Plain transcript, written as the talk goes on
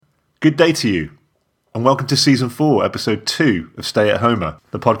Good day to you, and welcome to Season 4, Episode 2 of Stay at Homer,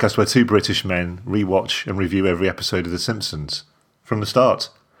 the podcast where two British men rewatch and review every episode of The Simpsons. From the start,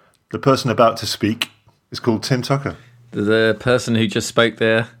 the person about to speak is called Tim Tucker. The person who just spoke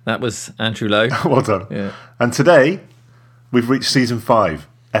there, that was Andrew Lowe. Well done. Yeah. And today, we've reached Season 5,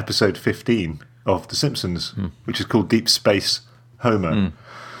 Episode 15 of The Simpsons, which is called Deep Space Homer.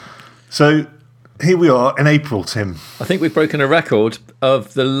 So, here we are in April, Tim. I think we've broken a record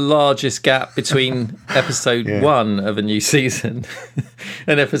of the largest gap between episode 1 of a new season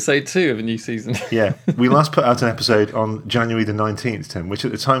and episode 2 of a new season. Yeah, we last put out an episode on January the 19th, Tim, which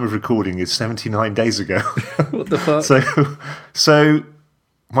at the time of recording is 79 days ago. What the fuck? So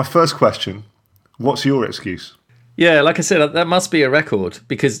my first question, what's your excuse? Yeah, like I said, that must be a record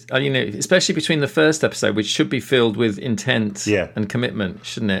because, especially between the first episode, which should be filled with intent and commitment,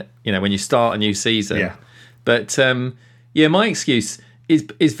 shouldn't it? When you start a new season. Yeah. But, my excuse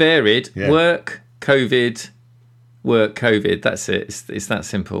is varied. Yeah. Work, COVID, that's it. It's that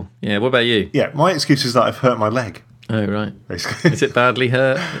simple. Yeah, what about you? Yeah, my excuse is that I've hurt my leg, Oh, right. basically. Is it badly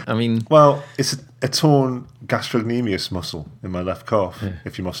hurt? I mean, Well, it's a torn gastrocnemius muscle in my left calf,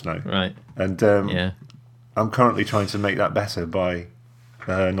 if you must know. right. And Yeah. I'm currently trying to make that better by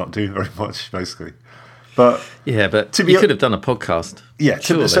not doing very much, basically. But Yeah, but To be you hon- could have done a podcast. yeah,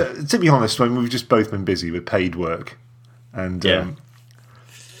 Surely. to be honest, we've just both been busy with paid work. And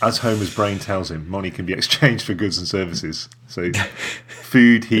as Homer's brain tells him, money can be exchanged for goods and services. So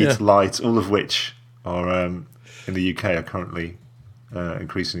food, heat, light, all of which are in the UK are currently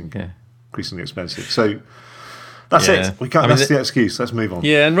increasingly expensive. So that's it. We can't. That's the excuse. Let's move on.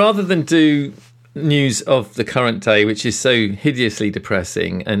 Yeah, and rather than do news of the current day, which is so hideously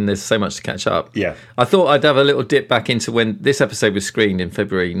depressing and there's so much to catch up, Yeah. I thought I'd have a little dip back into when this episode was screened in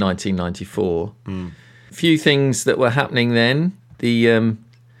February 1994. A few things that were happening then. The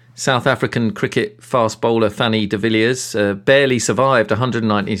South African cricket fast bowler Fanny de Villiers barely survived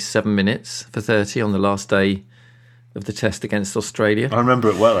 197 minutes for 30 on the last day of the test against Australia. I remember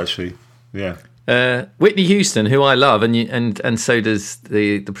it well, actually. Yeah. Whitney Houston, who I love, and so does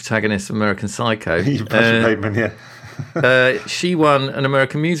the protagonist of American Psycho. Patrick Bateman, yeah. She won an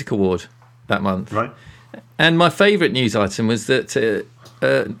American Music Award that month. Right. And my favourite news item was that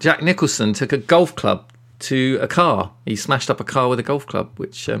Jack Nicholson took a golf club to a car. He smashed up a car with a golf club,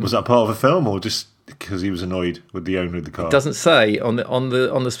 which Was that part of a film or just because he was annoyed with the owner of the car? doesn't say on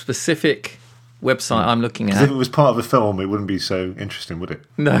the specific website I'm looking If at. it was part of a film, it wouldn't be so interesting, would it?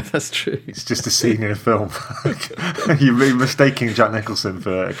 No, that's true. It's just a scene in a film. You're really mistaking Jack Nicholson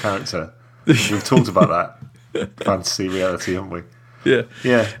for a character. We've talked about that fantasy reality, haven't we? Yeah.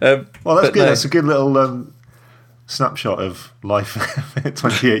 Yeah. Well, that's but good. no. That's a good little snapshot of life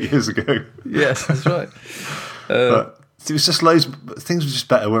 28 years ago. Yes, that's right. But it was just loads. Things were just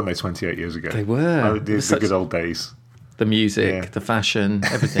better, weren't they? 28 years ago. They were. The good old days. The music, Yeah. the fashion,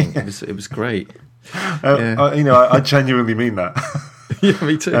 everything. It was great. I genuinely mean that. Yeah,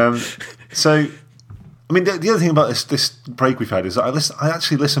 me too. So, I mean, the other thing about this break we've had is that I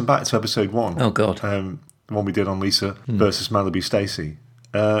actually listened back to episode 1. Oh, God. The one we did on Lisa versus Malibu Stacy.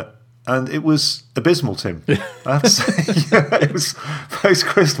 And it was abysmal, Tim. I have to say, it was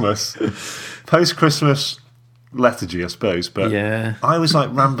post-Christmas lethargy, I suppose. But Yeah. I was like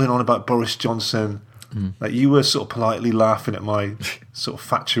rambling on about Boris Johnson. Like you were sort of politely laughing at my sort of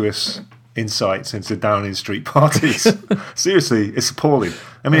fatuous insights into Downing Street parties. Seriously, it's appalling.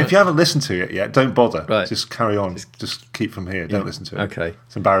 I mean, if you haven't listened to it yet, don't bother. Right. Just carry on. Just keep from here. Don't listen to it. Okay.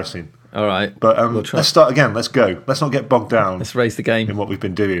 It's embarrassing. All right. But We'll try. let's start again. Let's go. Let's not get bogged down Let's raise the in game. what we've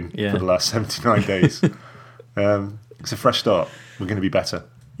been doing Yeah. for the last 79 days. It's a fresh start. We're going to be better.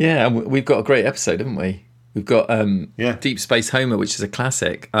 Yeah, and we've got a great episode, haven't we? We've got Deep Space Homer, which is a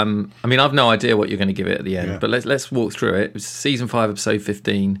classic. I mean, I've no idea what you're going to give it at the end, Yeah. but let's walk through it. It was season 5, episode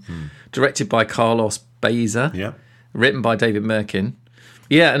 15, directed by Carlos Beza, Yeah. written by David Merkin.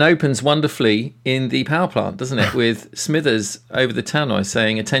 Yeah, and opens wonderfully in the power plant, doesn't it? With Smithers over the tannoy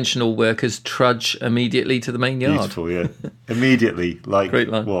saying, "Attention all workers, trudge immediately to the main yard." Beautiful, yeah. Immediately, like, Great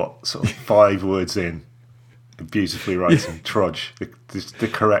line. what, sort of 5 words in, beautifully writing, trudge, the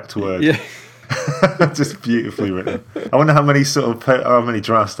correct word. Yeah. Just beautifully written. I wonder how many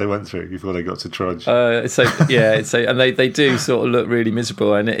drafts they went through before they got to trudge. And they do sort of look really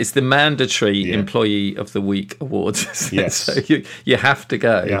miserable, and it's the mandatory Employee of the Week awards. Yes. So you have to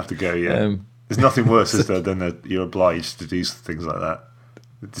go. You have to go, yeah. There's nothing worse, is there, than that you're obliged to do things like that.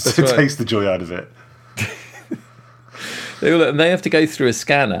 It right. takes the joy out of it. And they have to go through a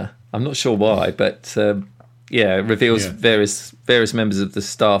scanner. I'm not sure why, but it reveals various members of the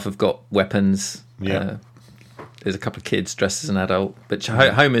staff have got weapons. Yeah. there's a couple of kids dressed as an adult, but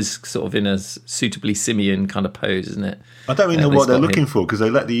Homer's sort of in a suitably simian kind of pose, isn't it? I don't really know what they're looking for, because they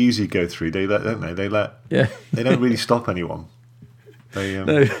let the Uzi go through. They let, don't they? They let. Yeah. They don't really stop anyone. They.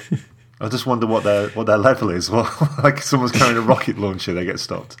 No. I just wonder what their level is. Well, like someone's carrying a rocket launcher, they get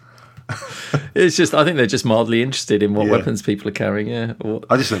stopped. It's just, I think they're just mildly interested in what weapons people are carrying. Yeah.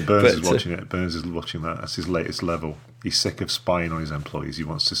 I just think Burns is watching it. Burns is watching that. That's his latest level. He's sick of spying on his employees. He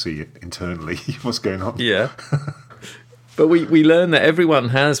wants to see it internally. What's going on? Yeah. But we learn that everyone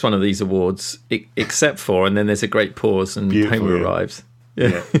has one of these awards except for, and then there's a great pause and Homer arrives.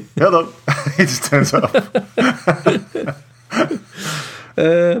 Yeah. Hold on. He just turns it off.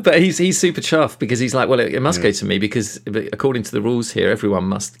 But he's super chuffed, because he's like, well, it must go to me, because according to the rules here, everyone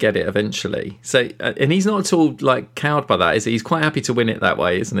must get it eventually. So, and he's not at all like cowed by that, is he? He's quite happy to win it that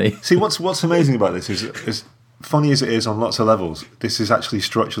way, isn't he? See, what's amazing about this is, as funny as it is on lots of levels, this is actually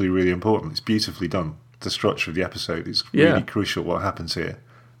structurally really important. It's beautifully done. The structure of the episode is really crucial. What happens here,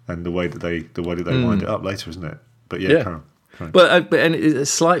 and the way that they wind it up later, isn't it? But Karen. Well, and it's a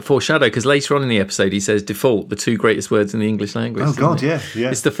slight foreshadow, because later on in the episode he says default, the two greatest words in the English language. Oh God, yeah.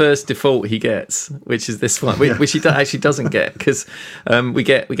 It's the first default he gets, which is this one, which he actually doesn't get, because we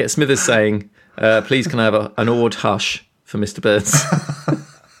get Smithers saying, "Please, can I have an awed hush for Mr. Burns?"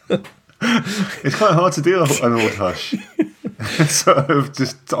 It's quite hard to do an awed hush. Sort of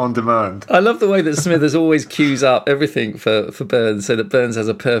just on demand. I love the way that Smithers always cues up everything for Burns, so that Burns has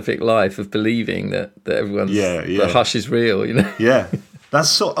a perfect life of believing that everyone's the hush is real, you know. Yeah,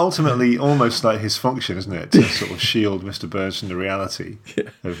 that's ultimately almost like his function, isn't it? To sort of shield Mr. Burns from the reality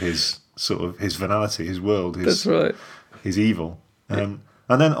of his his venality, his world. That's right. His evil, and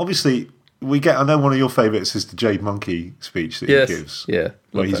then obviously we get. I know one of your favourites is the Jade Monkey speech that he gives. Yeah,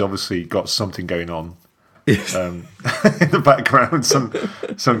 where he's obviously got something going on. In the background, some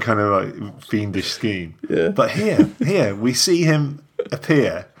kind of like fiendish scheme. Yeah. But here we see him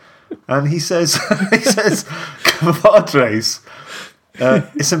appear, and he says, "Compadres,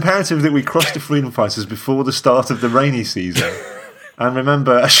 it's imperative that we crush the freedom fighters before the start of the rainy season, and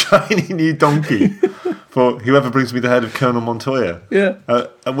remember a shiny new donkey for whoever brings me the head of Colonel Montoya." Yeah.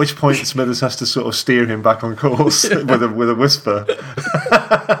 At which point Smithers has to sort of steer him back on course with a whisper.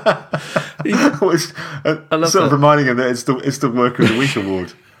 Reminding him that it's the Worker of the Week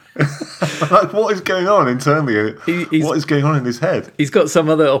award. Like, what is going on internally? What is going on in his head? He's got some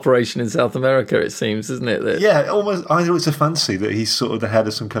other operation in South America, it seems, isn't it? Almost. Either it's a fantasy that he's sort of the head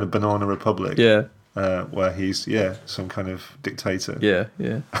of some kind of banana republic. Yeah. Where he's some kind of dictator. Yeah,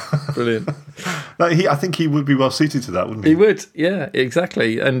 brilliant. I think he would be well suited to that, wouldn't he? He would, yeah,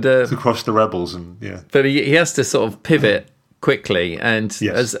 exactly, and to crush the rebels But he has to sort of pivot quickly, and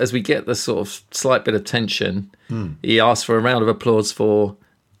as we get the sort of slight bit of tension, he asks for a round of applause for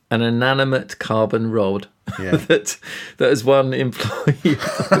an inanimate carbon rod that has one employee.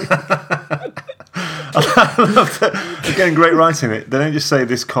 I love that. Again, great writing. They don't just say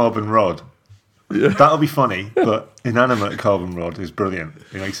this carbon rod. Yeah. That'll be funny, but inanimate carbon rod is brilliant.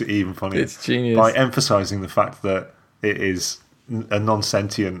 It makes it even funnier. It's genius. By emphasising the fact that it is a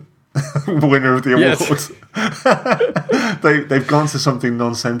non-sentient winner of the award. They've gone to something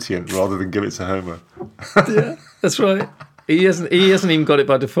non-sentient rather than give it to Homer. Yeah, that's right. He hasn't even got it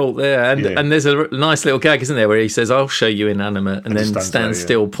by default there. And there's a nice little gag, isn't there, where he says, "I'll show you inanimate," and then stands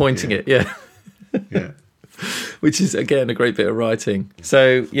still pointing it. Yeah. Which is, again, a great bit of writing.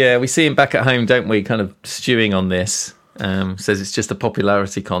 So, we see him back at home, don't we, kind of stewing on this. Says it's just a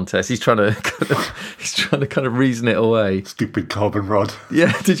popularity contest. He's trying to kind of reason it away. Stupid carbon rod.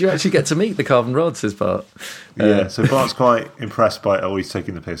 Yeah, did you actually get to meet the carbon rod, says Bart. So Bart's quite impressed by he's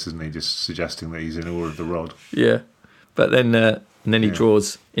taking the piss, isn't he? Just suggesting that he's in awe of the rod. Yeah. But then he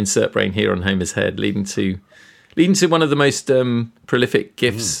draws insert brain here on Homer's head, leading to one of the most prolific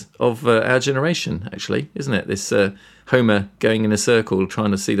gifts of our generation, actually, isn't it? This Homer going in a circle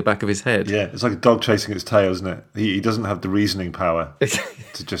trying to see the back of his head. Yeah, it's like a dog chasing its tail, isn't it? He doesn't have the reasoning power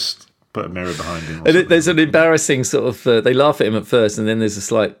to just put a mirror behind him. And there's an embarrassing sort of... they laugh at him at first, and then there's a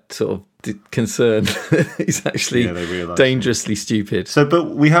slight sort of concern. He's actually dangerously stupid. So,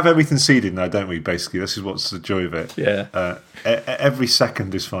 but we have everything seeded now, don't we, basically? This is what's the joy of it. Yeah. Every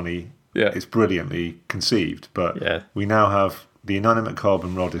second is funny. Yeah. It's brilliantly conceived, but we now have the inanimate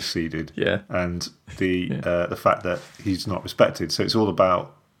carbon rod is seeded, and the fact that he's not respected. So it's all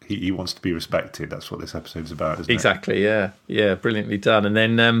about he wants to be respected. That's what this episode's about, isn't it? Exactly. Yeah, brilliantly done. And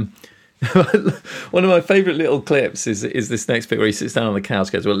then one of my favourite little clips is this next bit where he sits down on the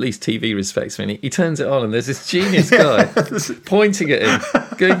couch, goes, "Well, at least TV respects me." And he turns it on, and there's this genius guy pointing at him,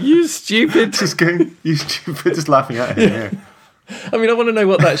 going, "You stupid!" Just going, "You stupid!" Just laughing at him. Yeah. I mean, I want to know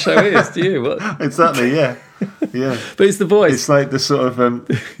what that show is. Do you? What? Exactly, yeah. But it's the voice. It's like the sort of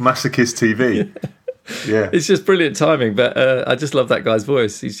masochist TV. Yeah. It's just brilliant timing. But I just love that guy's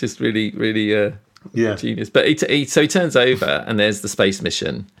voice. He's just really, really genius. But so he turns over, and there's the space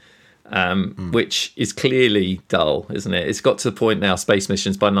mission, which is clearly dull, isn't it? It's got to the point now, space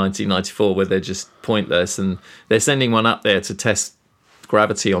missions by 1994, where they're just pointless, and they're sending one up there to test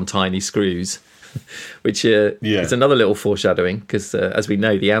gravity on tiny screws. Which is another little foreshadowing, because as we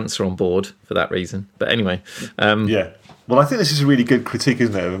know, the ants are on board for that reason. But anyway, well, I think this is a really good critique,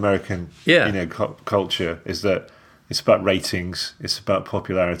 isn't it, of American culture? Is that it's about ratings, it's about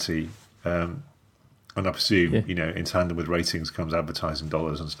popularity, and I presume in tandem with ratings comes advertising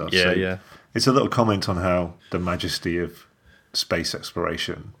dollars and stuff. It's a little comment on how the majesty of space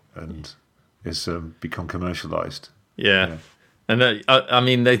exploration and has become commercialized. And I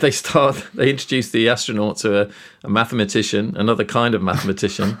mean, they introduce the astronaut to a mathematician, another kind of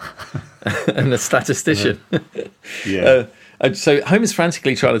mathematician, and a statistician. So Homer's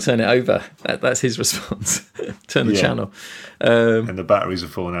frantically trying to turn it over. That's his response. Turn the channel. And the batteries are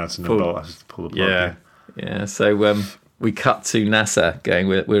falling out, and the bolt has to pull the plug. Yeah. So we cut to NASA going,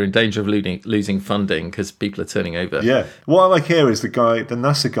 we're in danger of losing funding because people are turning over. Yeah. What I like here is the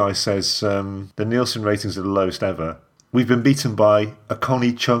NASA guy says the Nielsen ratings are the lowest ever. We've been beaten by a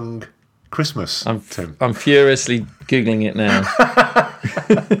Connie Chung Christmas, Tim. I'm furiously Googling it now.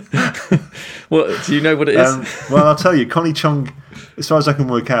 What do you know what it is? Well, I'll tell you. Connie Chung, as far as I can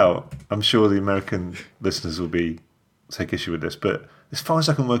work out, I'm sure the American listeners will take issue with this, but as far as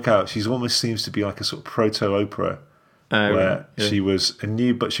I can work out, she almost seems to be like a sort of proto-Oprah, where she was a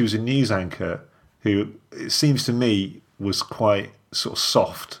news anchor who, it seems to me, was quite sort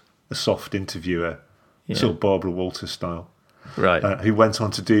of a soft interviewer. Sort of Barbara Walters style, right? Who went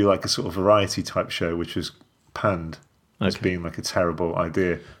on to do like a sort of variety type show, which was panned as being like a terrible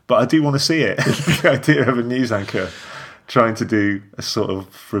idea. But I do want to see it. The idea of a news anchor trying to do a sort of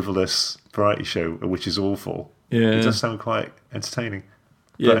frivolous variety show, which is awful. It does sound quite entertaining.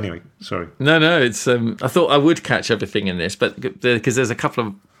 But anyway, sorry. No. It's I thought I would catch everything in this, but because there's a couple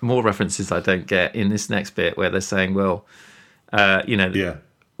of more references I don't get in this next bit where they're saying, well,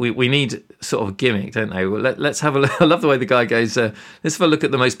 We need sort of a gimmick, don't they? Well, let's have a look. I love the way the guy goes, let's have a look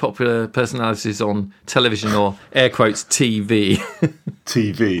at the most popular personalities on television, or air quotes, TV.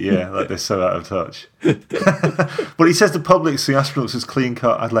 TV, like they're so out of touch. But he says the public see astronauts as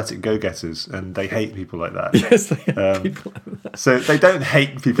clean-cut athletic go-getters, and they hate people like that. Yes, they hate people like that. So they don't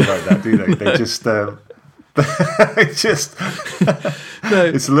hate people like that, do they? They just...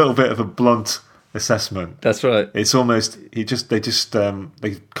 It's a little bit of a blunt assessment. That's right. It's almost they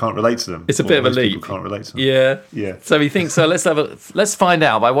can't relate to them. It's a bit of a leap. People can't relate to them. Yeah. So he thinks, let's find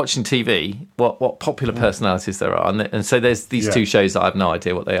out by watching TV what popular personalities there are, and so there's these two shows that I have no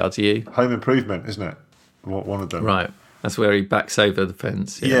idea what they are. Do you? Home Improvement, isn't it? One of them. Right. That's where he backs over the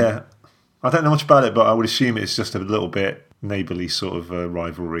fence. Yeah. I don't know much about it, but I would assume it's just a little bit neighbourly sort of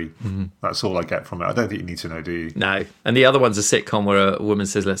rivalry. Mm-hmm. That's all I get from it. I don't think you need to know, do you? No. And the other one's a sitcom where a woman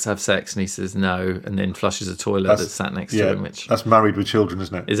says, let's have sex, and he says no, and then flushes a toilet that's sat next to him. That's Married with Children,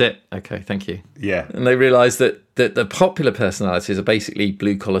 isn't it? Is it? Okay, thank you. Yeah. And they realise that the popular personalities are basically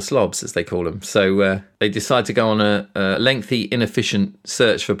blue-collar slobs, as they call them. So they decide to go on a lengthy, inefficient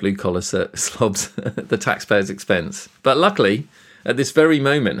search for blue-collar slobs at the taxpayer's expense. But luckily, at this very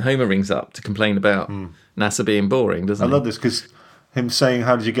moment, Homer rings up to complain about NASA being boring, doesn't he? I love this because him saying,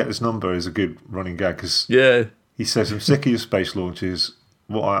 how did you get this number, is a good running gag. Cause he says, I'm sick of your space launches.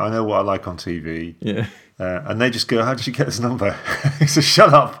 I know what I like on TV. Yeah. And they just go, how did you get this number? He says,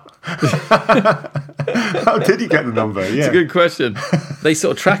 shut up. How did you get the number? Yeah. It's a good question. They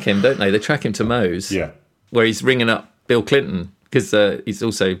sort of track him, don't they? They track him to Moe's. Yeah. Where he's ringing up Bill Clinton because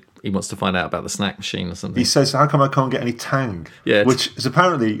he wants to find out about the snack machine or something. He says, how come I can't get any Tang? Yeah. Which is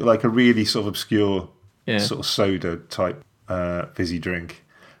apparently like a really sort of obscure sort of soda type fizzy drink.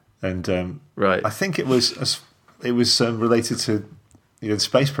 And right. I think it was related to the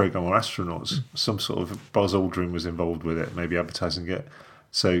space program or astronauts. Some sort of Buzz Aldrin was involved with it, maybe advertising it.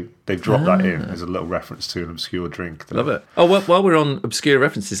 So they've dropped that in as a little reference to an obscure drink. Love it. Oh, well, while we're on obscure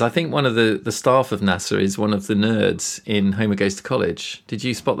references, I think one of the staff of NASA is one of the nerds in Homer Goes to College. Did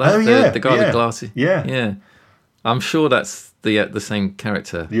you spot that? Oh, yeah. The guy with glasses. Yeah. Yeah. I'm sure that's the same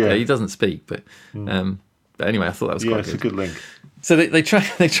character. Yeah. He doesn't speak, but anyway, I thought that was quite good. Yeah, it's a good link. So they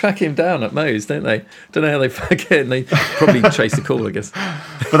track him down at Moe's, don't they? Don't know how they forget, and they probably trace the call, I guess.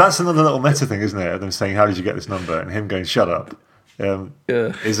 But that's another little meta thing, isn't it? Of them saying, how did you get this number? And him going, shut up.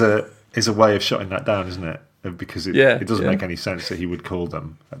 Is a way of shutting that down, isn't it? Because it doesn't make any sense that he would call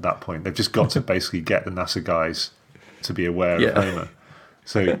them at that point. They've just got to basically get the NASA guys to be aware Yeah. of Homer.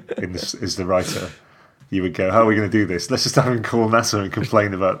 So, in this, as the writer, you would go, "How are we going to do this? Let's just have him call NASA and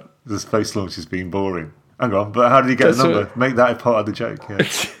complain about the space launches being boring." Hang on, but how did he get That's the number? right. Make that a part of the joke. Yeah.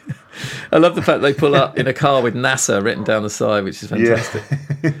 I love the fact they pull up in a car with NASA written down the side, which is fantastic.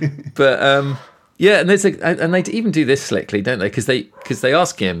 Yeah. But yeah, and and they even do this slickly, don't they? Because they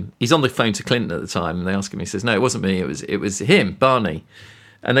ask him. He's on the phone to Clinton at the time, and they ask him. He says, "No, it wasn't me. It was him, Barney."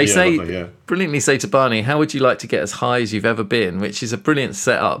 And they brilliantly say to Barney, "How would you like to get as high as you've ever been?" Which is a brilliant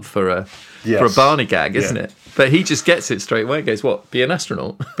setup for a Barney gag, isn't it? But he just gets it straight away. He goes, "What? Be an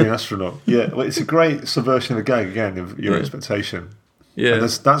astronaut?" Be an astronaut. Yeah, well, it's a great subversion of the gag again of your expectation. Yeah, and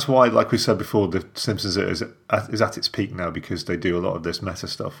that's why, like we said before, The Simpsons is at its peak now, because they do a lot of this meta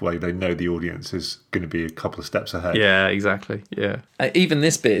stuff where they know the audience is going to be a couple of steps ahead. Yeah, exactly. Yeah, even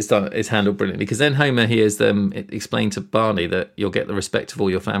this bit is handled brilliantly, because then Homer hears them explain to Barney that you'll get the respect of all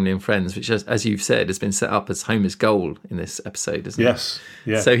your family and friends, which, as you've said, has been set up as Homer's goal in this episode, isn't it? Yes.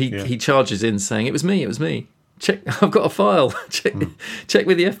 Yeah. So he charges in saying, "It was me. Check, I've got a file. Check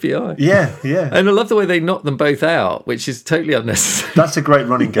with the FBI." Yeah, yeah. And I love the way they knock them both out, which is totally unnecessary. That's a great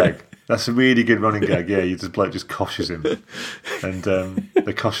running gag. That's a really good running gag. Yeah, you just bloke just koshes him, and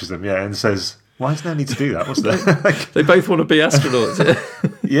they koshes them. Yeah, and says, "Why is there need to do that? What's that?" They both want to be astronauts.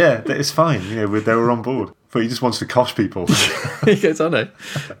 Yeah, it's fine. You know, they were on board, but he just wants to kosh people. He goes, "I know."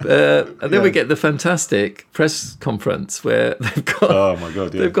 And then we get the fantastic press conference where they've got. Oh my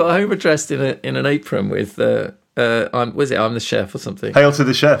god! Yeah. They've got Homer dressed in an apron with. I'm the chef or something. Hail to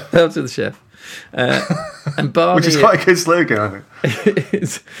the chef. Hail to the chef. And Barney, which is quite a good slogan, I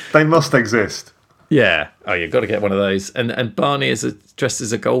think. They must exist. Yeah. Oh, you've got to get one of those. And Barney is dressed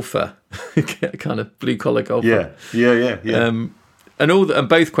as a golfer, kind of blue collar golfer. Yeah. And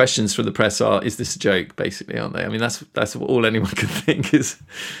both questions from the press are: is this a joke? Basically, aren't they? I mean, that's all anyone can think is.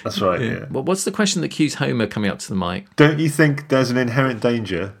 That's right. Yeah. Well, what's the question that cues Homer coming up to the mic? Don't you think there's an inherent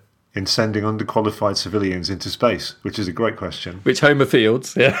danger in sending underqualified civilians into space? Which is a great question. Which Homer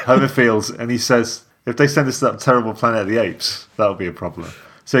fields. Yeah. Homer fields, and he says, if they send us to that terrible Planet of the Apes, that'll be a problem.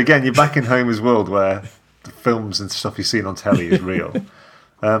 So again, you're back in Homer's world where the films and stuff he's seen on telly is real.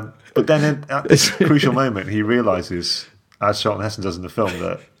 But then at this crucial moment, he realises, as Charlton Heston does in the film,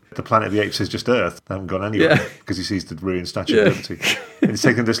 that the Planet of the Apes is just Earth. They haven't gone anywhere because he sees the ruined Statue of Liberty. And it's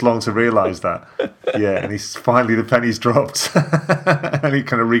taken this long to realise that. Yeah, and he's finally, the penny's dropped. And he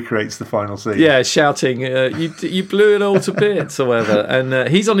kind of recreates the final scene. Yeah, shouting, you blew it all to bits or whatever. And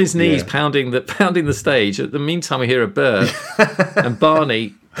he's on his knees pounding the stage. At the meantime, we hear a bird. And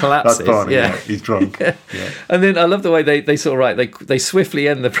Barney collapses. That's Barney, yeah. He's drunk. Yeah. And then I love the way they sort of they swiftly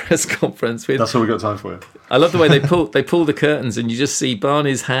end the press conference with. That's all we got time for. I love the way they pull the curtains and you just see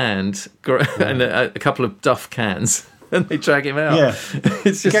Barney's hand and a couple of Duff cans. And they drag him out. Yeah,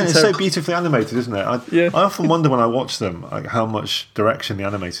 it's so beautifully animated, isn't it? I often wonder when I watch them, like, how much direction the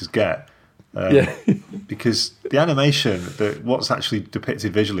animators get. Because the animation, what's actually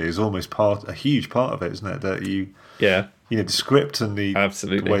depicted visually, is almost a huge part of it, isn't it? That the script and the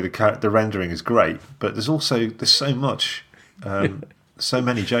way the rendering is great, but there's so much, so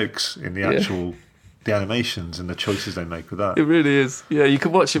many jokes in the actual. The animations and the choices they make with that. It really is. Yeah, you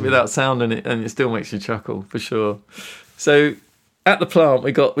can watch it without sound and it still makes you chuckle, for sure. So at the plant,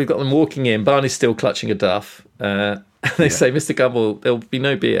 we've got them walking in. Barney's still clutching a Duff. They say, "Mr. Gumbel, there'll be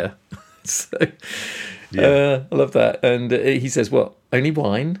no beer." So I love that. And he says, "What? Only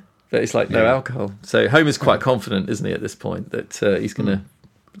wine?" But it's like, no alcohol. So Homer's quite confident, isn't he, at this point, that he's going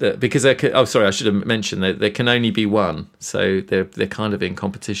to... Because I should have mentioned that there can only be one. So they're kind of in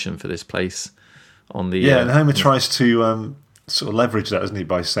competition for this place. On the, and Homer tries to sort of leverage that, doesn't he,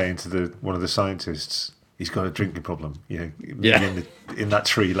 by saying to one of the scientists, he's got a drinking problem. In that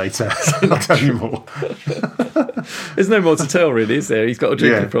tree later. I'll tell you more. There's no more to tell, really, is there? He's got a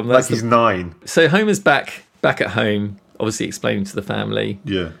drinking problem. That's he's 9. So Homer's back at home, obviously explaining to the family.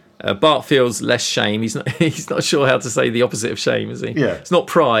 Yeah. Bart feels less shame. He's not sure how to say the opposite of shame, is he? Yeah. It's not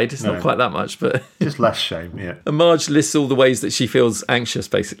pride. It's not quite that much, but just less shame. Yeah. And Marge lists all the ways that she feels anxious,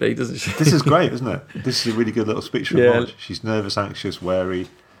 basically, doesn't she? This is great, isn't it? This is a really good little speech from Marge. She's nervous, anxious, wary,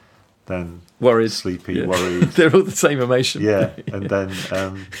 then worried, sleepy, worried. They're all the same emotion. Yeah, and then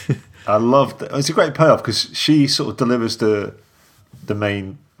I loved. It's a great payoff because she sort of delivers the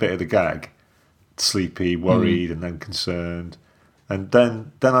main bit of the gag: sleepy, worried, and then concerned. And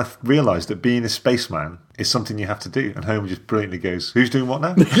then I realised that being a spaceman is something you have to do. And Homer just brilliantly goes, "Who's doing what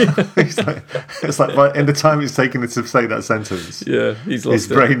now?" It's like in the time it's taken to say that sentence, he's lost his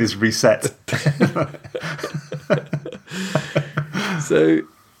brain is reset.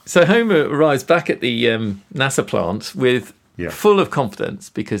 So Homer arrives back at the NASA plant with full of confidence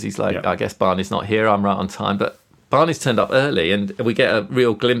because he's like, I guess Barney's not here. I'm right on time, but Barney's turned up early, and we get a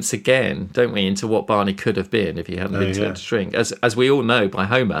real glimpse again, don't we, into what Barney could have been if he hadn't been turned to drink. As we all know by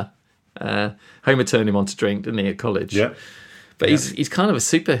Homer. Homer turned him on to drink, didn't he, at college? Yeah. But he's kind of a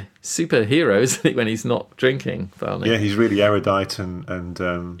superhero, isn't he, when he's not drinking, Barney? Yeah, he's really erudite and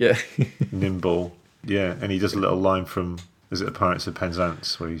nimble. Yeah, and he does a little line from, is it The Pirates of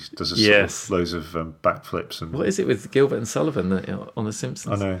Penzance, where he does loads of backflips. And what is it with Gilbert and Sullivan on The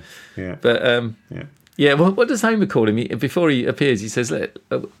Simpsons? I know, yeah. But, yeah, well, what does Homer call him? Before he appears, he says,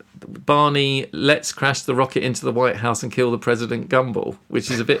 Barney, let's crash the rocket into the White House and kill the President Gumball,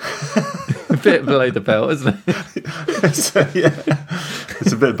 which is a bit below the belt, isn't it? So, yeah,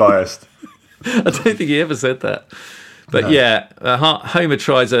 it's a bit biased. I don't think he ever said that. But Homer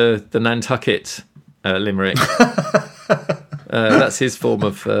tries the Nantucket limerick. That's his form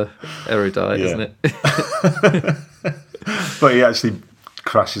of erudite, isn't it? But he actually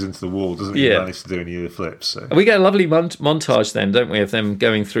crashes into the wall, doesn't he? He managed to do any of the flips. So. We get a lovely montage then, don't we, of them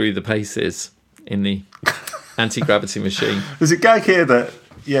going through the paces in the anti-gravity machine. There's a gag here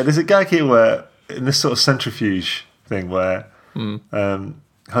where, in this sort of centrifuge thing, where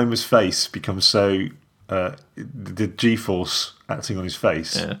Homer's face becomes so... the G-force acting on his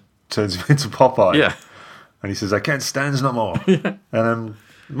face turns him into Popeye. Yeah. And he says, I can't stand no more. Yeah. And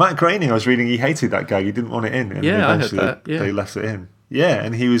Matt Groening, I was reading, he hated that gag. He didn't want it in. And eventually I heard that. Yeah. They left it in. Yeah,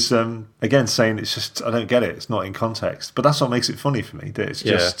 and he was, again, saying it's just, I don't get it. It's not in context. But that's what makes it funny for me. That it's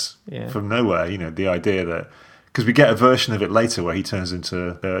just from nowhere, the idea that... Because we get a version of it later where he turns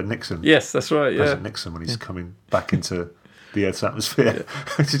into Nixon. Yes, that's right, President Nixon, when he's coming back into the Earth's atmosphere.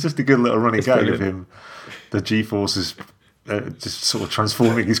 Which is just a good little running gag of him. The G-force is just sort of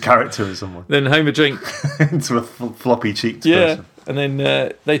transforming his character in someone. Then Homer drink into a floppy-cheeked person. And then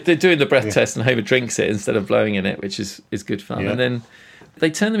they're doing the breath test, and Homer drinks it instead of blowing in it, which is good fun. And then they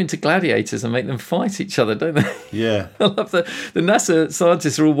turn them into gladiators and make them fight each other, don't they? Yeah. I love the NASA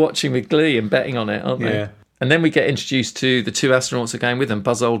scientists are all watching with glee and betting on it, aren't they? Yeah. And then we get introduced to the two astronauts who are going with them,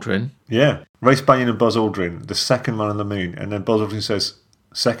 Buzz Aldrin. Yeah. Race Banyan and Buzz Aldrin, the second man on the moon. And then Buzz Aldrin says,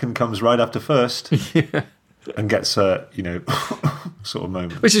 second comes right after first. Yeah. And gets a, sort of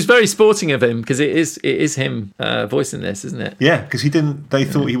moment. Which is very sporting of him, because it is him voicing this, isn't it? Yeah, because they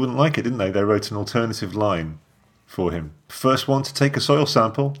thought he wouldn't like it, didn't they? They wrote an alternative line for him. First one to take a soil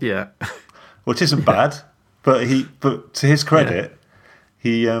sample. Yeah. Which isn't bad, but to his credit,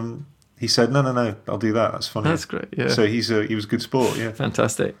 he said, no, I'll do that. That's funny. That's great, yeah. So he was a good sport, yeah.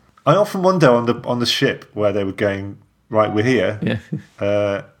 Fantastic. I often wonder on the ship where they were going, right, we're here.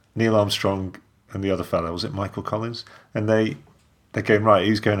 Yeah. Neil Armstrong and the other fellow, was it Michael Collins? And they're going, right,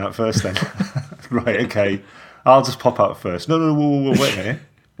 who's going out first then? Right, okay, I'll just pop out first. No, whoa, wait a minute.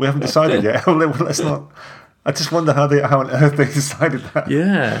 We haven't decided yet. Let's not... I just wonder how on earth they decided that.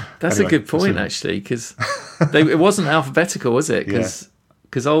 Yeah, that's a good point, actually, because it wasn't alphabetical, was it? Because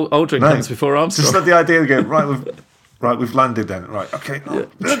Aldrin comes before Armstrong. Just not the idea of going, right, we've landed then. Right, okay,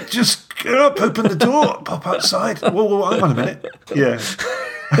 just get up, open the door, pop outside. Whoa, hang on a minute. Yeah.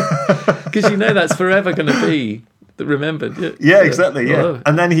 Because that's forever going to be remembered. Yeah, exactly, yeah. Oh.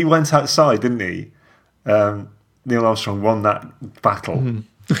 And then he went outside, didn't he? Neil Armstrong won that battle and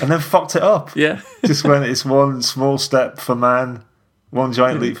then fucked it up. Yeah. Just when it's one small step for man, one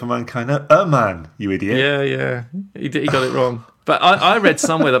giant leap for mankind. No, man, you idiot. Yeah. He got it wrong. But I read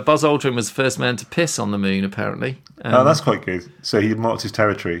somewhere that Buzz Aldrin was the first man to piss on the moon, apparently. That's quite good. So he marked his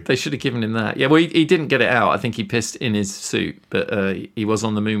territory. They should have given him that. Yeah, well, he didn't get it out. I think he pissed in his suit, but he was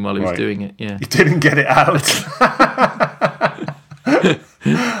on the moon while he was doing it, yeah. He didn't get it out.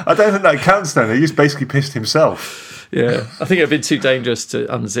 I don't think that counts then. He just basically pissed himself. Yeah, I think it would have been too dangerous to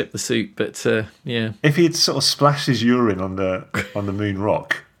unzip the suit, but yeah. If he had sort of splashed his urine on the moon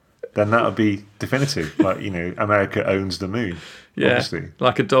rock... then that would be definitive. Like, America owns the moon, obviously.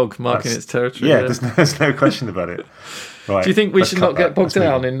 Like a dog marking its territory. Yeah, there's no question about it. Right, do you think we should not get bogged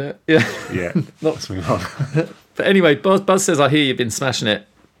down in it? Yeah, let's move on. But anyway, Buzz says, I hear you've been smashing it,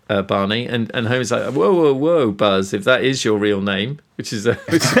 Barney. And Homer's like, whoa, Buzz, if that is your real name, which is... if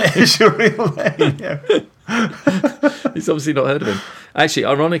that is your real name, yeah. He's obviously not heard of him. Actually,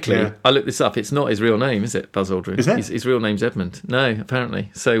 ironically, I looked this up. It's not his real name, is it, Buzz Aldrin? Is it? His real name's Edmund. No, apparently.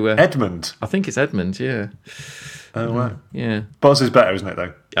 So Edmund? I think it's Edmund, yeah. Oh, wow. Yeah. Buzz is better, isn't it,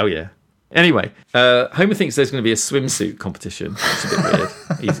 though? Oh, yeah. Anyway, Homer thinks there's going to be a swimsuit competition. It's a bit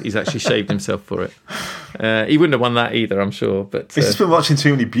weird. He's actually shaved himself for it. He wouldn't have won that either, I'm sure. But he's just been watching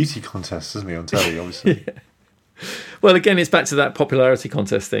too many beauty contests, hasn't he, on telly, obviously. Yeah. Well, again, it's back to that popularity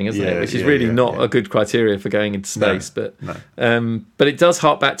contest thing, isn't it? Which is really not a good criteria for going into space. No. But it does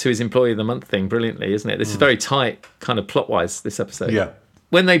hark back to his Employee of the Month thing brilliantly, isn't it? This is very tight, kind of plot-wise, this episode. Yeah.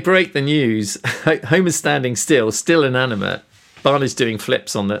 when they break the news, Homer's standing still inanimate. Barney's doing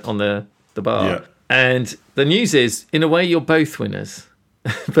flips on the bar. Yeah. And the news is, in a way, you're both winners.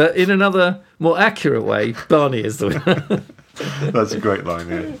 But in another, more accurate way, Barney is the winner. That's a great line,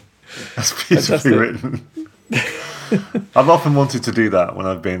 yeah. That's beautifully written. I've often wanted to do that when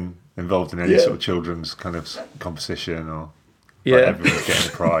I've been involved in any sort of children's kind of competition or like everyone's getting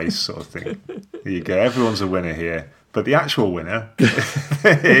a prize sort of thing. There you go. Everyone's a winner here. But the actual winner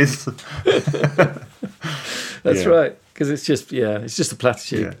is... That's right. Because it's just a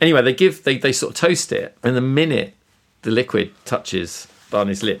platitude. Yeah. Anyway, they sort of toast it, and the minute the liquid touches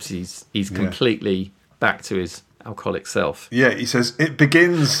Barney's lips, he's completely back to his alcoholic self. Yeah, he says, "It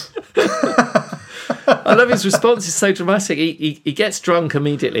begins." I love his response. It's so dramatic. He gets drunk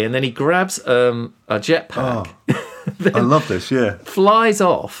immediately, and then he grabs a jetpack. I love this. Yeah, flies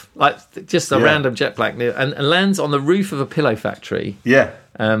off like just a random jetpack and lands on the roof of a pillow factory. Yeah,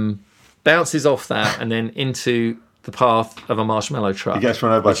 bounces off that and then into the path of a marshmallow truck. He gets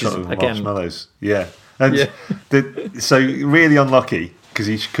run over by a truck with marshmallows. Yeah, and so really unlucky because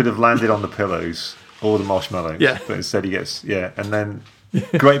he could have landed on the pillows or the marshmallows. Yeah, but instead he gets and then.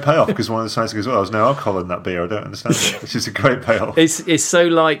 Great payoff because one of the signs goes, "Well, there's no alcohol in that beer. I don't understand it." Which is a great payoff. It's so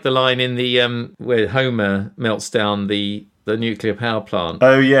like the line in the where Homer melts down the nuclear power plant.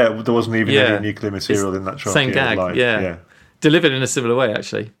 Oh yeah, there wasn't even any nuclear material in that truck. Same gag, line. Yeah. Delivered in a similar way,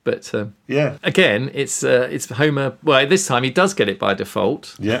 actually. But again, it's Homer. Well, this time he does get it by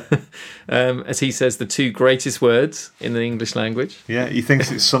default. Yeah, as he says, the two greatest words in the English language. Yeah, he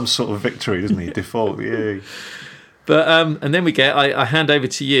thinks it's some sort of victory, doesn't he? Default. Yeah. But and then we get I hand over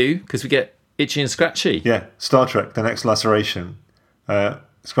to you because we get Itchy and Scratchy. Yeah, Star Trek: The Next Laceration.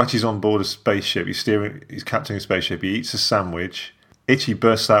 Scratchy's on board a spaceship. He's captaining a spaceship. He eats a sandwich. Itchy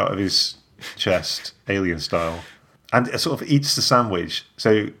bursts out of his chest, alien style, and sort of eats the sandwich.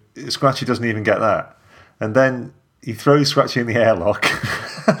 So Scratchy doesn't even get that, and then he throws Scratchy in the airlock.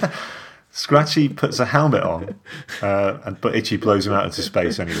 Scratchy puts a helmet on, but Itchy blows him out into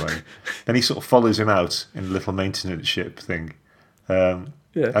space anyway. Then he sort of follows him out in a little maintenance ship thing,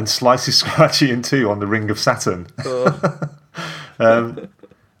 and slices Scratchy in two on the ring of Saturn.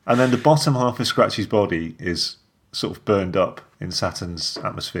 And then the bottom half of Scratchy's body is sort of burned up in Saturn's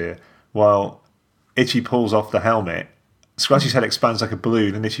atmosphere, while Itchy pulls off the helmet. Scratchy's head expands like a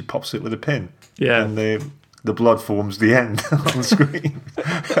balloon, and Itchy pops it with a pin. Yeah, and the blood forms the end on the screen.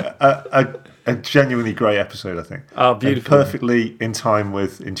 A genuinely great episode, I think. Oh, beautiful. And perfectly in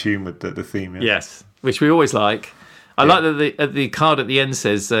tune with the theme. Yeah. Yes, which we always like. I like that the card at the end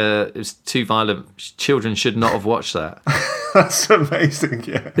says it's too violent. Children should not have watched that. That's amazing,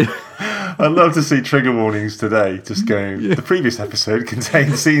 yeah. I'd love to see trigger warnings today, just going, the previous episode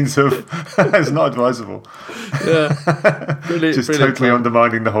contained scenes of, it's not advisable. Yeah. Brilliant, totally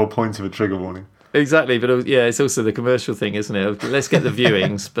undermining the whole point of a trigger warning. Exactly, but it's also the commercial thing, isn't it? Let's get the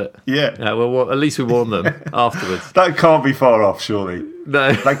viewings, but well, at least we warn them afterwards. That can't be far off, surely.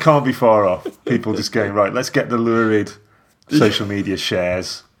 No, that can't be far off. People just going, right, let's get the lurid social media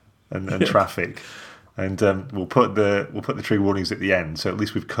shares and traffic, and we'll put the trigger warnings at the end, so at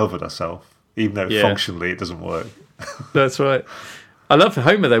least we've covered ourselves, even though functionally it doesn't work. That's right. I love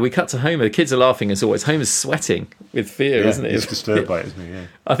Homer, though. We cut to Homer. The kids are laughing as always. Homer's sweating with fear, isn't he? He's disturbed by it, isn't he? Yeah.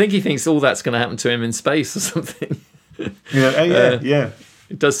 I think he thinks all that's going to happen to him in space or something. Yeah.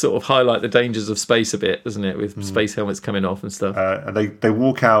 It does sort of highlight the dangers of space a bit, doesn't it? With space helmets coming off and stuff. And they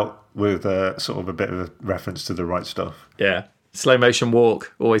walk out with sort of a bit of a reference to The Right Stuff. Yeah. Slow motion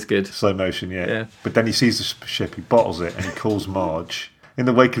walk, always good. Slow motion, yeah. But then he sees the ship, he bottles it, and he calls Marge. In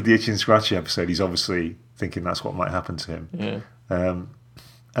the wake of the Itchy and Scratchy episode, he's obviously thinking that's what might happen to him. Yeah. And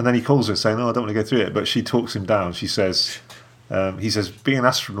then he calls her saying, "Oh, I don't want to go through it." But she talks him down. She says, he says, "Being an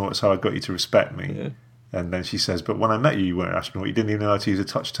astronaut is how I got you to respect me." Yeah. And then she says, "But when I met you, you weren't an astronaut. You didn't even know how to use a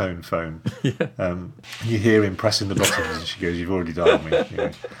touch tone phone." You hear him pressing the buttons, and she goes, "You've already dialed me."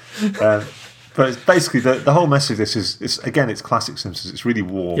 But it's basically the whole message of this is, it's classic Simpsons. It's really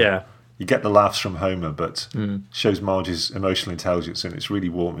warm. Yeah. You get the laughs from Homer, but shows Marge's emotional intelligence, and it's really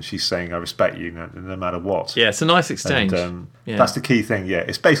warm. And she's saying, "I respect you, no matter what." Yeah, it's a nice exchange. And, that's the key thing. Yeah,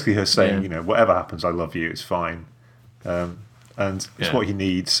 it's basically her saying, whatever happens, I love you. It's fine, and it's what he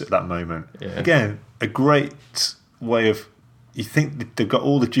needs at that moment. Yeah. Again, a great way of. You think they've got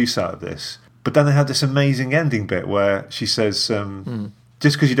all the juice out of this, but then they have this amazing ending bit where she says,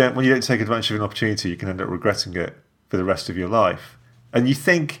 "Just because when you don't take advantage of an opportunity, you can end up regretting it for the rest of your life." And you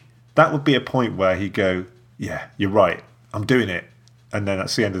think. That would be a point where he'd go, "Yeah, you're right, I'm doing it," and then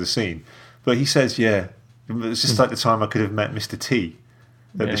that's the end of the scene. But he says, "Yeah, it's just like the time I could have met Mr. T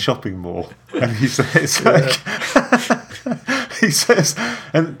at the shopping mall," and he says, "It's like He says,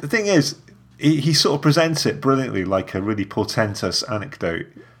 and the thing is, he sort of presents it brilliantly, like a really portentous anecdote.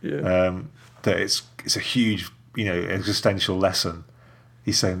 Yeah. That it's a huge, existential lesson.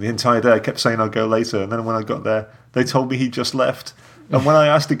 He's saying the entire day I kept saying I'll go later, and then when I got there, they told me he'd just left. And when I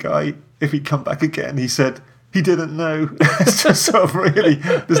asked the guy if he'd come back again, he said he didn't know. It's just sort of really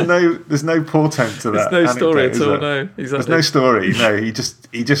there's no portent to that. There's no story anecdote, at all. No, exactly. There's no story. No, he just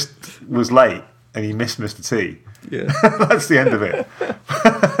was late and he missed Mr. T. Yeah. That's the end of it.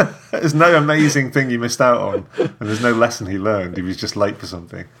 There's no amazing thing he missed out on, and there's no lesson he learned. He was just late for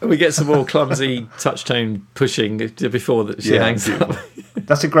something. We get some more clumsy touch tone pushing before that she hangs up.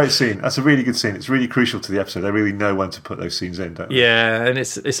 That's a great scene. That's a really good scene. It's really crucial to the episode. They really know when to put those scenes in, don't they? Yeah, and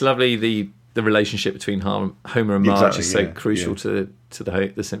it's lovely. The relationship between Homer and Marge is so crucial to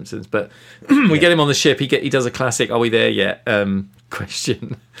the Simpsons. But we get him on the ship. He does a classic "Are we there yet?"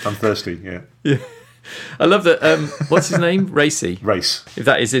 question. I'm thirsty. Yeah. Yeah. I love that. What's his name? Race. If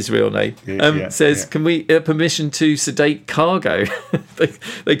that is his real name. Says, "Can we permission to sedate cargo?"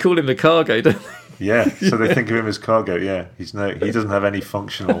 they call him the cargo, don't they? Yeah. So they think of him as cargo. Yeah. He doesn't have any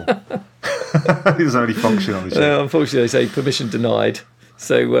functional. He doesn't have any function on the ship. Unfortunately, they say permission denied.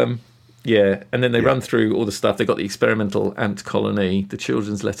 So yeah, and then they run through all the stuff. They got the experimental ant colony, the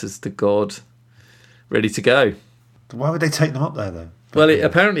children's letters to God, ready to go. Why would they take them up there though? Well,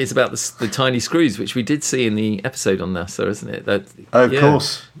 apparently it's about the tiny screws, which we did see in the episode on NASA, isn't it? Of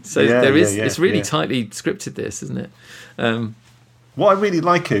course. So there is. It's really tightly scripted, this, isn't it? What I really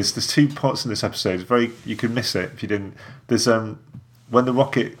like is there's two parts in this episode. You could miss it if you didn't. There's when the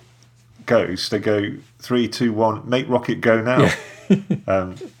rocket goes, they go 3, 2, 1, make rocket go now,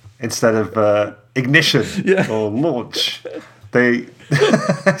 instead of ignition or launch. They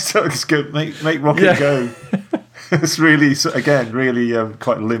so it's good. Make rocket go. It's really, again, really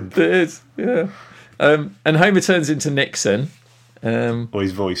quite limp. It is, yeah. And Homer turns into Nixon. Or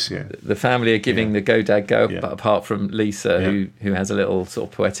his voice, yeah. The family are giving the Go Dad Go, but apart from Lisa, who has a little sort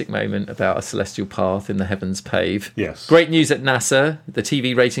of poetic moment about a celestial path in the heavens pave. Yes. Great news at NASA. The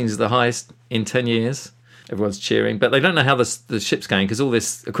TV ratings are the highest in 10 years. Everyone's cheering, but they don't know how the ship's going because all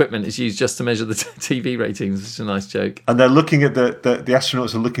this equipment is used just to measure the TV ratings. It's a nice joke. And they're looking at the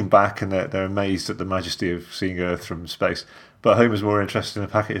astronauts are looking back and they're amazed at the majesty of seeing Earth from space. But Homer's more interested in a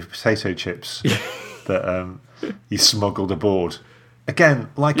packet of potato chips that he smuggled aboard. Again,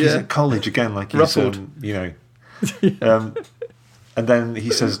 like he's at college. Again, like he's and then he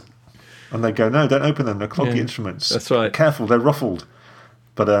says, and they go, "No, don't open them. They're clog the instruments. That's right. Careful, they're ruffled."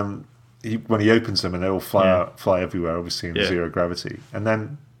 But when he opens them and they all fly everywhere, obviously in zero gravity, and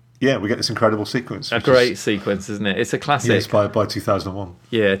then we get this incredible sequence. A great sequence, isn't it? It's a classic. Yes, by 2001.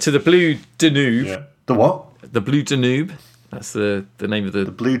 Yeah, to the Blue Danube. Yeah. The what? The Blue Danube. That's the name of the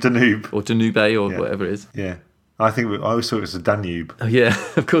Blue Danube or Danube or whatever it is. Yeah. I always thought it was the Danube. Oh yeah,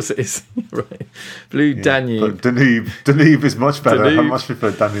 of course it is. Right, Blue Danube. But Danube is much better. I much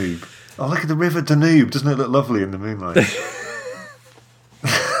prefer Danube. Oh, look at the river Danube! Doesn't it look lovely in the moonlight?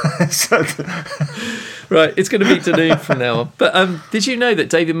 Right, it's going to be Danube from now on. But did you know that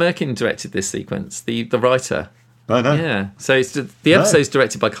David Merkin directed this sequence? The writer. No. Yeah. So the episode's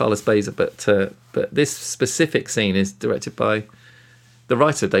directed by Carlos Beza, but this specific scene is directed by the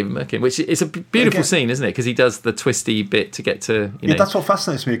writer David Merkin, which is a beautiful scene, isn't it? Because he does the twisty bit to get to that's what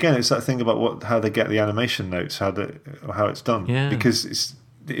fascinates me. Again, it's that thing about how they get the animation notes, how it's done. Yeah. Because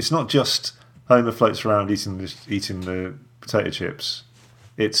it's not just Homer floats around eating the potato chips.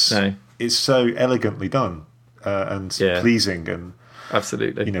 It's so elegantly done and pleasing and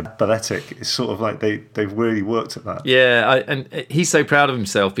absolutely balletic. It's sort of like they've really worked at that. Yeah, and he's so proud of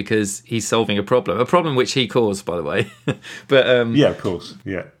himself because he's solving a problem which he caused, by the way. But of course,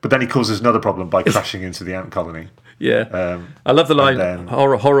 but then he causes another problem by crashing into the ant colony. Yeah, I love the line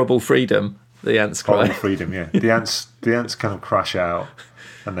 "horrible freedom." The ants cry. Horrible freedom. Yeah, the ants kind of crash out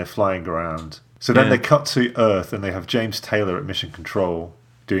and they're flying around. So then they cut to Earth and they have James Taylor at Mission Control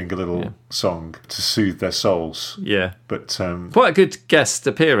doing a little song to soothe their souls. Yeah. But quite a good guest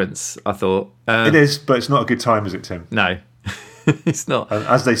appearance, I thought. It is, but it's not a good time, is it, Tim? No, it's not. And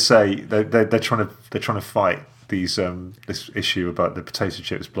as they say, they're trying to fight this issue about the potato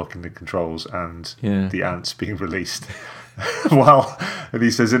chips blocking the controls and the ants being released. And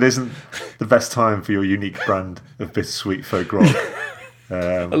he says it isn't the best time for your unique brand of bittersweet folk rock.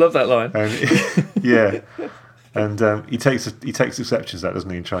 I love that line. And, and he takes exceptions to that, doesn't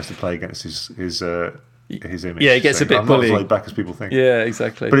he? And tries to play against his image. Yeah, he gets a bit bully. I'm not as laid back as people think. Yeah,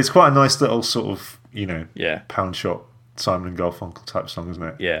 exactly. But it's quite a nice little sort of pound shot Simon and Garfunkel type song, isn't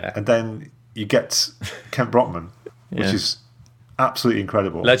it? Yeah. And then you get Kent Brockman, which is absolutely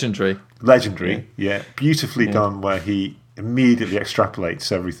incredible. Legendary. Yeah. Beautifully done, where he immediately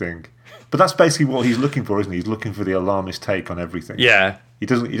extrapolates everything. But that's basically what he's looking for, isn't he? He's looking for the alarmist take on everything. Yeah. He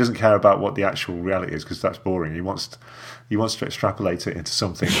doesn't care about what the actual reality is, because that's boring. He wants to extrapolate it into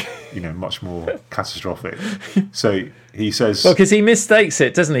something, much more catastrophic. So he says, well, because he mistakes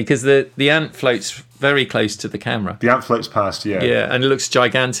it, doesn't he? Because the ant floats very close to the camera. The ant floats past, yeah, and it looks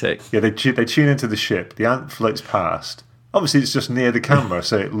gigantic. Yeah, they tune into the ship. The ant floats past. Obviously, it's just near the camera,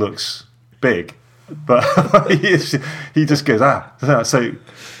 so it looks big. But he just goes, so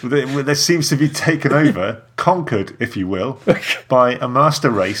there seems to be taken over, conquered, if you will, by a master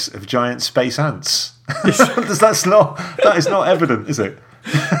race of giant space ants. That is not evident, is it?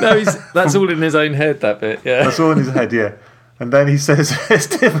 No, that's all in his own head, that bit, yeah. That's all in his head, yeah. And then he says it's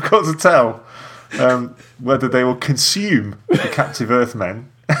difficult to tell whether they will consume the captive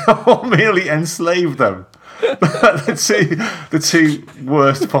Earthmen or merely enslave them. the two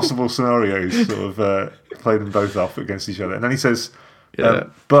worst possible scenarios sort of play them both off against each other. And then he says,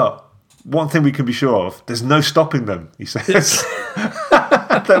 but one thing we can be sure of, there's no stopping them, he says.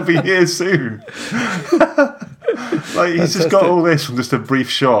 They'll be here soon. He's just got all this from just a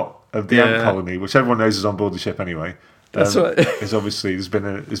brief shot of the ant colony, which everyone knows is on board the ship anyway. That's right. Is obviously there's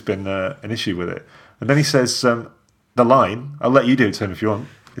been an issue with it. And then he says, the line, I'll let you do it, Tim, if you want.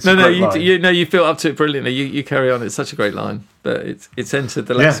 You feel up to it brilliantly. You carry on. It's such a great line, but it's entered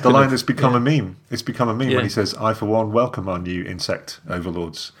the lexicon. Yeah, the line has become a meme. It's become a meme when he says, "I for one welcome our new insect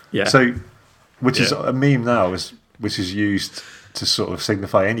overlords." Yeah. So, which is a meme now, which is used to sort of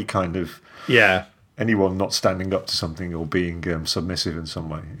signify any kind of anyone not standing up to something or being submissive in some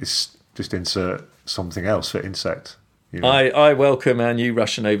way. It's just insert something else for insect. I welcome our new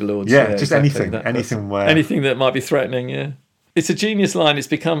Russian overlords. Yeah, just exactly. anything that might be threatening. Yeah. It's a genius line. It's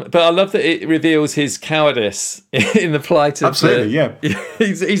become, but I love that it reveals his cowardice in the plight of. Absolutely,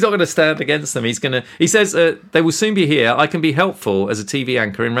 He's not going to stand against them. He says, they will soon be here. I can be helpful as a TV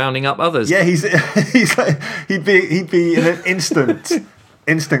anchor in rounding up others. Yeah, he's he'd be an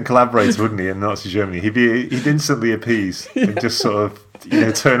instant collaborator, wouldn't he? In Nazi Germany, he'd instantly appease and just sort of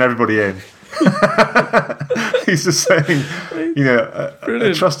turn everybody in. He's just saying,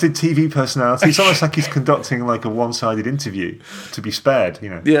 a trusted TV personality. It's almost like he's conducting like a one-sided interview to be spared,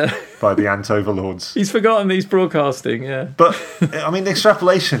 by the ant overlords. He's forgotten he's broadcasting, But, I mean, the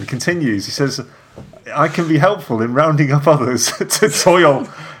extrapolation continues. He says, I can be helpful in rounding up others to toil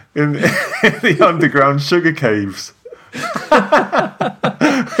in the underground sugar caves.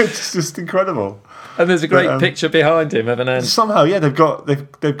 It's just incredible. And there's a great picture behind him of an ant. Somehow, they've got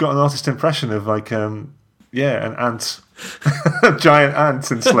an artist impression of like an ant, a giant ant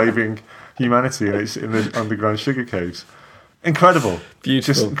enslaving humanity in the underground sugar caves. Incredible,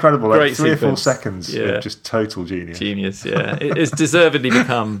 beautiful, just incredible. Like great 3 or 4 seconds of just total genius. It's deservedly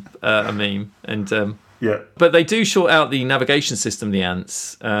become a meme, and But they do short out the navigation system, the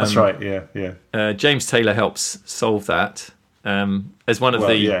ants. That's right. Yeah. James Taylor helps solve that. As one of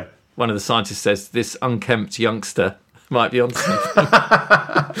the scientists says, this unkempt youngster might be on something.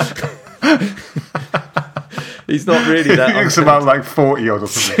 He's not really that. He looks about like 40 or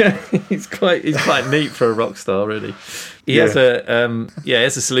something. he's quite neat for a rock star, really. He has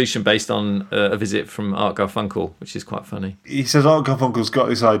a solution based on a visit from Art Garfunkel, which is quite funny. He says Art Garfunkel's got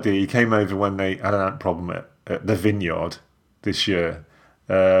this idea. He came over when they had an ant problem at the Vineyard this year.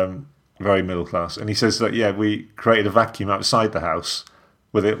 Very middle class, and he says that we created a vacuum outside the house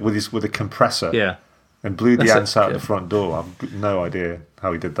with a compressor, and blew the ants out the front door. I've no idea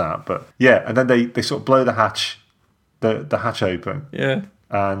how he did that, but and then they sort of blow the hatch open,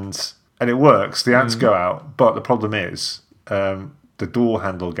 and it works. The ants go out, but the problem is the door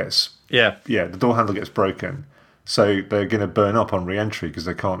handle gets broken. So they're going to burn up on re-entry because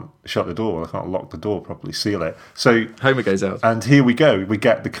they can't shut the door. They can't lock the door properly, seal it. So Homer goes out. And here we go. We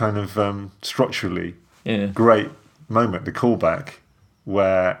get the kind of structurally great moment, the callback,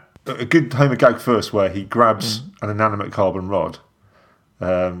 where a good Homer gag first where he grabs an inanimate carbon rod,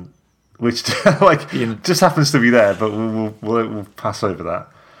 which just happens to be there, but we'll pass over that.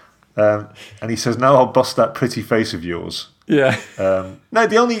 And he says, now I'll bust that pretty face of yours. Yeah. No,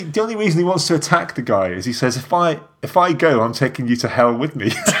 the only reason he wants to attack the guy is he says, if I go, I'm taking you to hell with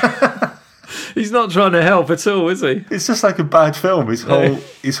me. He's not trying to help at all, is he? It's just like a bad film. His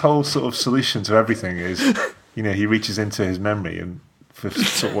whole sort of solution to everything is, he reaches into his memory and for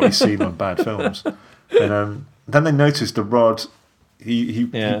sort of what he's seen on bad films. And then they notice the rod. He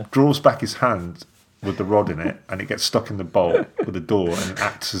draws back his hand with the rod in it, and it gets stuck in the bolt with the door, and it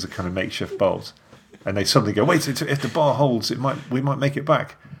acts as a kind of makeshift bolt. And they suddenly go, wait, if the bar holds, we might make it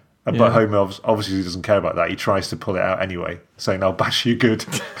back. But Homer obviously doesn't care about that. He tries to pull it out anyway, saying, I'll bash you good.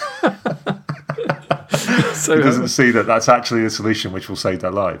 So he doesn't see that that's actually the solution which will save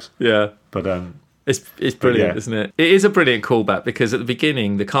their lives. Yeah. But it's brilliant, isn't it? It is a brilliant callback because at the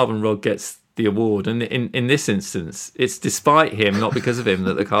beginning, the carbon rod gets the award, and in this instance, it's despite him, not because of him,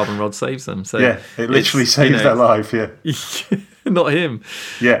 that the carbon rod saves them. So yeah, it literally saves their life. Yeah, not him.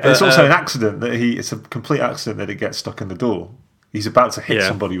 Yeah, and it's also an accident that it's a complete accident that it gets stuck in the door. He's about to hit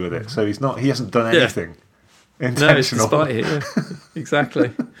somebody with it, so he hasn't done anything intentional. No, it's despite it.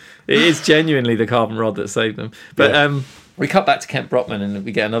 Exactly, it is genuinely the carbon rod that saved them. But we cut back to Kent Brockman, and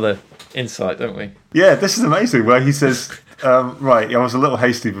we get another insight, don't we? Yeah, this is amazing. Where he says, "Right, I was a little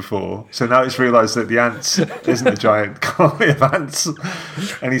hasty before, so now it's realised that the ants isn't a giant colony of ants."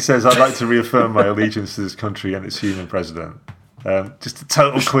 And he says, "I'd like to reaffirm my allegiance to this country and its human president." Just a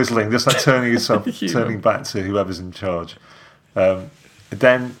total quizzling, just like turning back to whoever's in charge.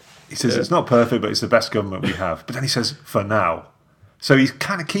 Then he says, "It's not perfect, but it's the best government we have." But then he says, "For now." So he's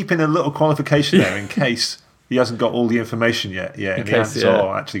kind of keeping a little qualification there in case he hasn't got all the information yet. Yeah, and the ants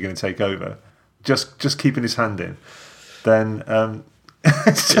are actually going to take over. Just keeping his hand in. Then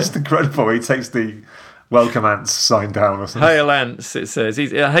it's just incredible. He takes the welcome ants sign down or something. Hail ants, it says.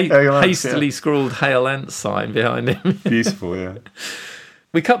 He's hastily scrawled Hail ants sign behind him. Beautiful, yeah.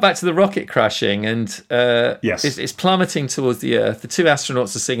 We cut back to the rocket crashing, and it's plummeting towards the Earth. The two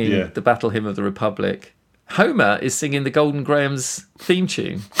astronauts are singing the Battle Hymn of the Republic. Homer is singing the Golden Grahams theme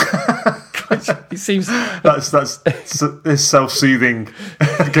tune. He seems that's his self-soothing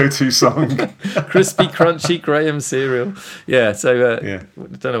go-to song. Crispy, crunchy Graham cereal. Yeah, so I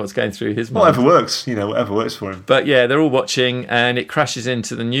don't know what's going through his mind. Whatever works, whatever works for him. But yeah, they're all watching, and it crashes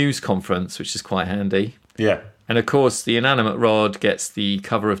into the news conference, which is quite handy. Yeah. And of course, the inanimate rod gets the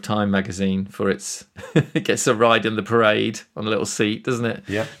cover of Time magazine for its. It gets a ride in the parade on a little seat, doesn't it?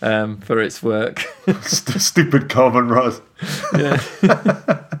 Yeah. For its work. Stupid carbon rod. Yeah.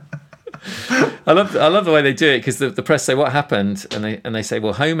 I love the way they do it, because the press say what happened, and they say,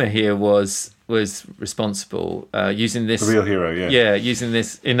 well, Homer here was responsible using this, the real hero, using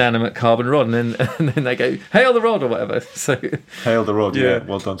this inanimate carbon rod, and then they go, hail the rod or whatever. So hail the rod, yeah.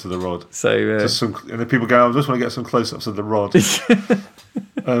 Well done to the rod. So and then people go, I just want to get some close-ups of the rod.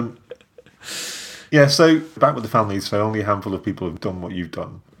 So back with the family, so only a handful of people have done what you've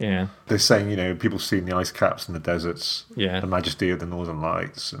done. Yeah. They're saying, people seen the ice caps in the deserts, the majesty of the Northern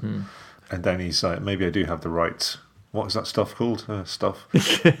Lights. And then he's like, maybe I do have the right, what is that stuff called? Stuff.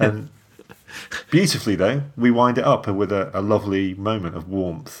 And beautifully, though, we wind it up with a lovely moment of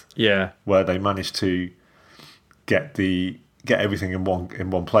warmth. Yeah. Where they manage to get everything in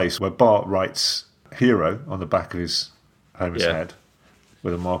one place, where Bart writes hero on the back of his Homer's head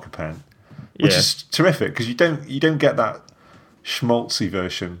with a marker pen. Which is terrific, because you don't get that schmaltzy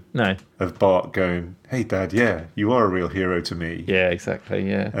version of Bart going, hey Dad, you are a real hero to me. Yeah, exactly,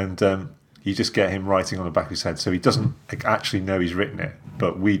 yeah. And you just get him writing on the back of his head, so he doesn't actually know he's written it,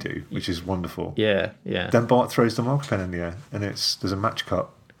 but we do, which is wonderful. Yeah. Then Bart throws the marker pen in the air, and there's a match cut.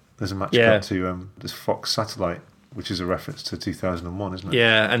 There's a match cut to this Fox satellite, which is a reference to 2001, isn't it?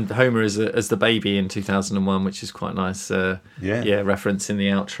 Yeah, and Homer as the baby in 2001, which is quite nice. Reference in the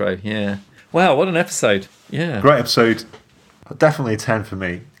outro. Yeah. Wow, what an episode. Yeah. Great episode. Definitely a 10 for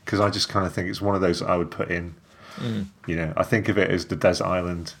me, because I just kind of think it's one of those that I would put in. I think of it as the Desert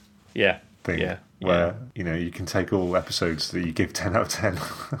Island thing, where, you can take all episodes that you give 10 out of 10,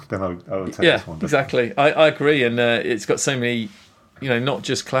 then I would take this one. Exactly. I agree, and it's got so many, not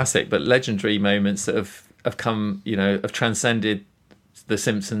just classic, but legendary moments that have come, have transcended The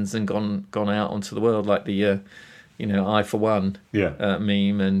Simpsons and gone out onto the world, like the... I for one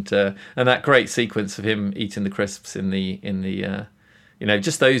meme, and that great sequence of him eating the crisps in the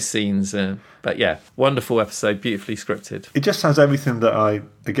just those scenes. But wonderful episode, beautifully scripted. It just has everything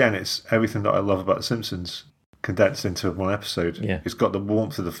it's everything that I love about The Simpsons condensed into one episode. Yeah. It's got the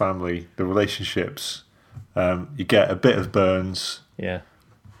warmth of the family, the relationships. You get a bit of Burns. Yeah.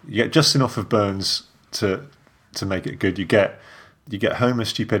 You get just enough of Burns to make it good. You get Homer's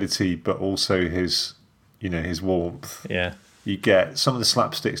stupidity, but also his warmth. Yeah. You get some of the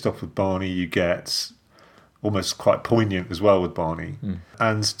slapstick stuff with Barney. You get almost quite poignant as well with Barney.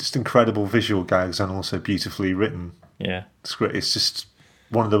 And just incredible visual gags, and also beautifully written. Yeah. It's just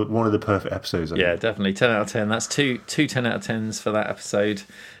one of the perfect episodes. Yeah, definitely 10 out of 10. That's two 10 out of 10s for that episode.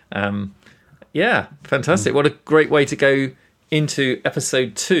 Fantastic. What a great way to go into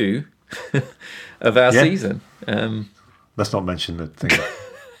episode 2 of our season. Let's not mention the thing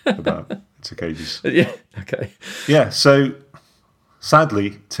about it took ages. Yeah. Okay. Yeah. So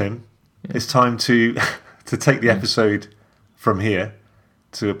sadly, Tim, it's time to take the episode from here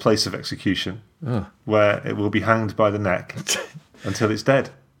to a place of execution, where it will be hanged by the neck until it's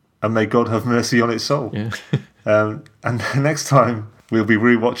dead. and may God have mercy on its soul. Yeah. And next time, we'll be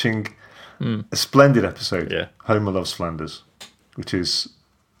rewatching a splendid episode, Yeah. Homer Loves Flanders, which is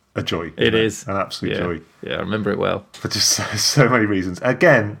a joy. It is. An absolute joy. Yeah, I remember it well. For just so many reasons.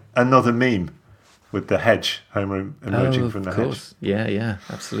 Again, another meme with the hedge, Homer emerging from the hedge. Yeah,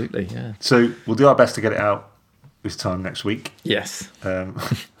 absolutely, yeah. So we'll do our best to get it out this time next week. Yes. And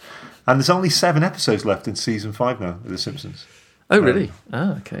there's only 7 episodes left in season 5 now of The Simpsons. Oh, really?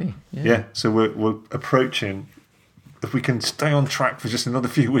 Okay. Yeah, so we're approaching. If we can stay on track for just another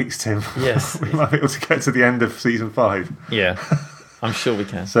few weeks, Tim, Yes. we might be able to get to the end of season 5. Yeah, I'm sure we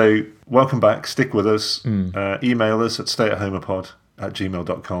can. So welcome back. Stick with us. Email us at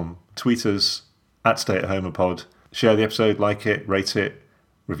stayathomapod@gmail.com. Tweet us at stayathomapod. Share the episode, like it, rate it,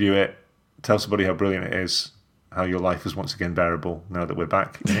 review it. Tell somebody how brilliant it is, how your life is once again bearable now that we're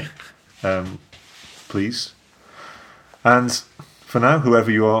back in it. Please. And for now,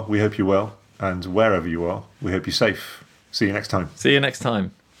 whoever you are, we hope you're well. And wherever you are, we hope you're safe. See you next time. See you next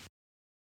time.